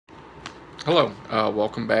Hello,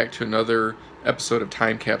 welcome back to another episode of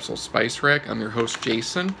Time Capsule Spice Rack. I'm your host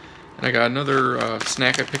Jason, and I got another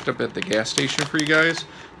snack I picked up at the gas station for you guys.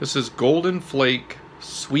 This is Golden Flake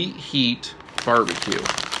Sweet Heat Barbecue.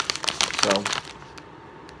 So,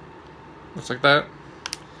 looks like that.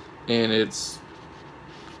 And it's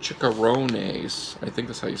Chicharrones. I think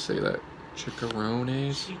that's how you say that.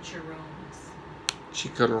 Chicharrones?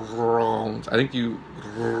 Chicharrones. I think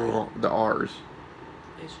the R's.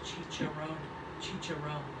 It's Chicharrones.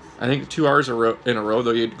 I think 2 R's in a row,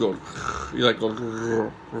 though, you like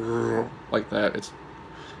go like that.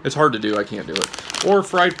 It's hard to do. I can't do it. Or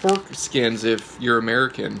fried pork skins if you're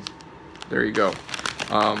American. There you go.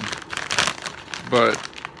 But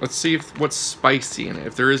let's see what's spicy in it.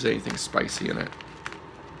 If there is anything spicy in it.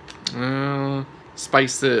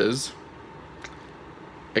 Spices.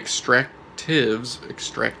 Extractives.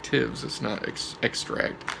 It's not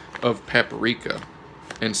extract of paprika.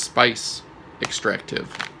 And spice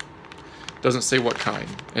extractive. Doesn't say what kind.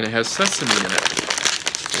 And it has sesame in it.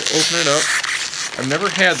 So open it up. I've never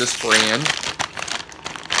had this brand.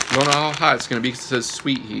 Don't know how hot it's going to be because it says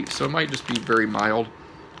sweet heat. So it might just be very mild.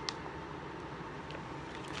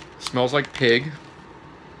 Smells like pig.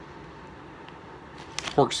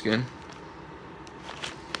 Pork skin.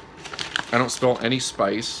 I don't smell any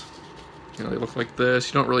spice. You know, they look like this.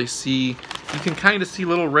 You don't really see... You can kind of see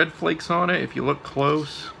little red flakes on it if you look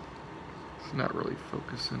close. It's not really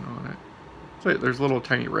focusing on it. But there's little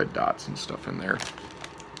tiny red dots and stuff in there.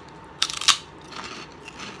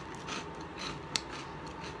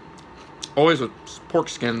 Always with pork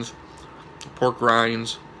skins, pork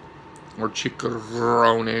rinds, or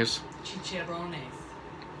chicharrones. Chicharrones.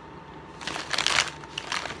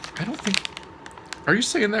 I don't think... Are you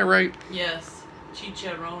saying that right? Yes,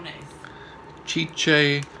 chicharrones.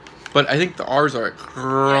 Chiche... But I think the R's are like,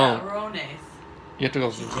 yeah, rones. You have to go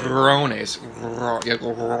rones. You have to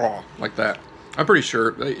go raw, like that. I'm pretty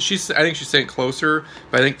sure. I think she's saying closer,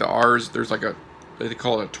 but I think the R's, there's like they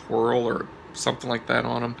call it a twirl or something like that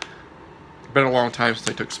on them. It's been a long time since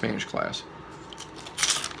I took Spanish class.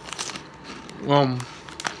 I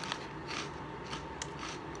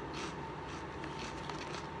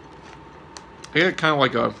get kind of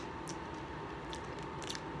like a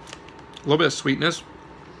little bit of sweetness.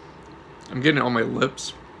 I'm getting it on my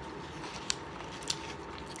lips.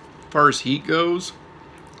 As far as heat goes,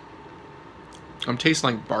 I'm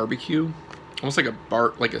tasting like barbecue, almost like a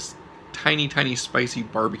tiny spicy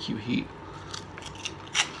barbecue heat.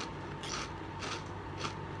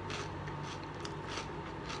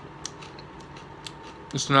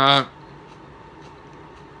 It's not.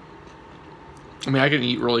 I mean, I can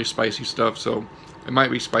eat really spicy stuff, so it might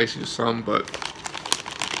be spicy to some, but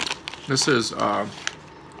this is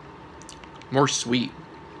more sweet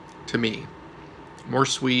to me. More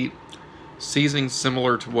sweet. Seasoning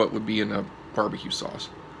similar to what would be in a barbecue sauce.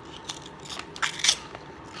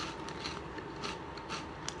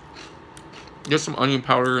 Get some onion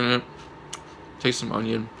powder in it. Taste some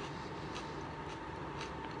onion.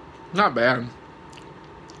 Not bad.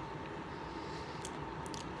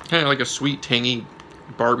 Kind of like a sweet, tangy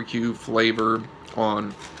barbecue flavor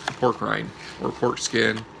on pork rind or pork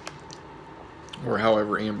skin, or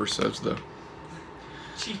however Amber says the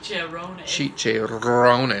Chicharrones.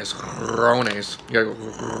 Chicharrones. You gotta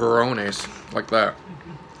go rones like that.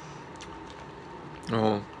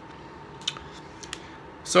 Oh.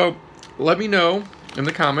 So, let me know in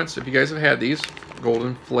the comments if you guys have had these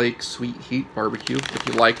Golden Flake Sweet Heat Barbecue, if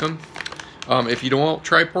you like them. If you don't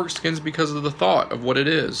try pork skins because of the thought of what it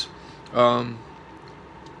is.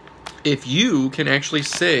 If you can actually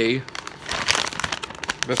say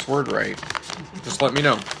this word right, just let me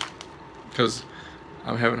know, because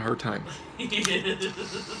I'm having a hard time.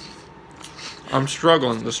 I'm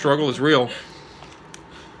struggling. The struggle is real.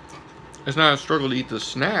 It's not a struggle to eat the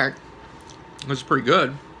snack. It's pretty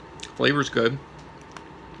good. Flavor's good.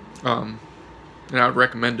 And I would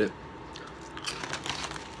recommend it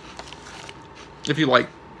if you like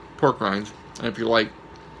pork rinds, and if you like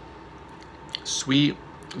sweet,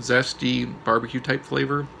 zesty, barbecue type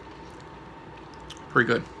flavor. Pretty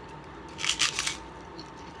good.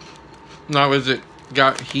 Now, is it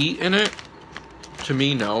got heat in it? To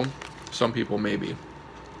me, no. Some people, maybe.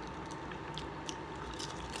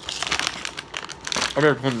 I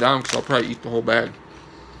better put them down because I'll probably eat the whole bag.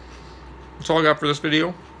 That's all I got for this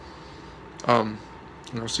video. And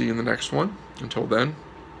I'll see you in the next one. Until then,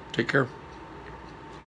 take care.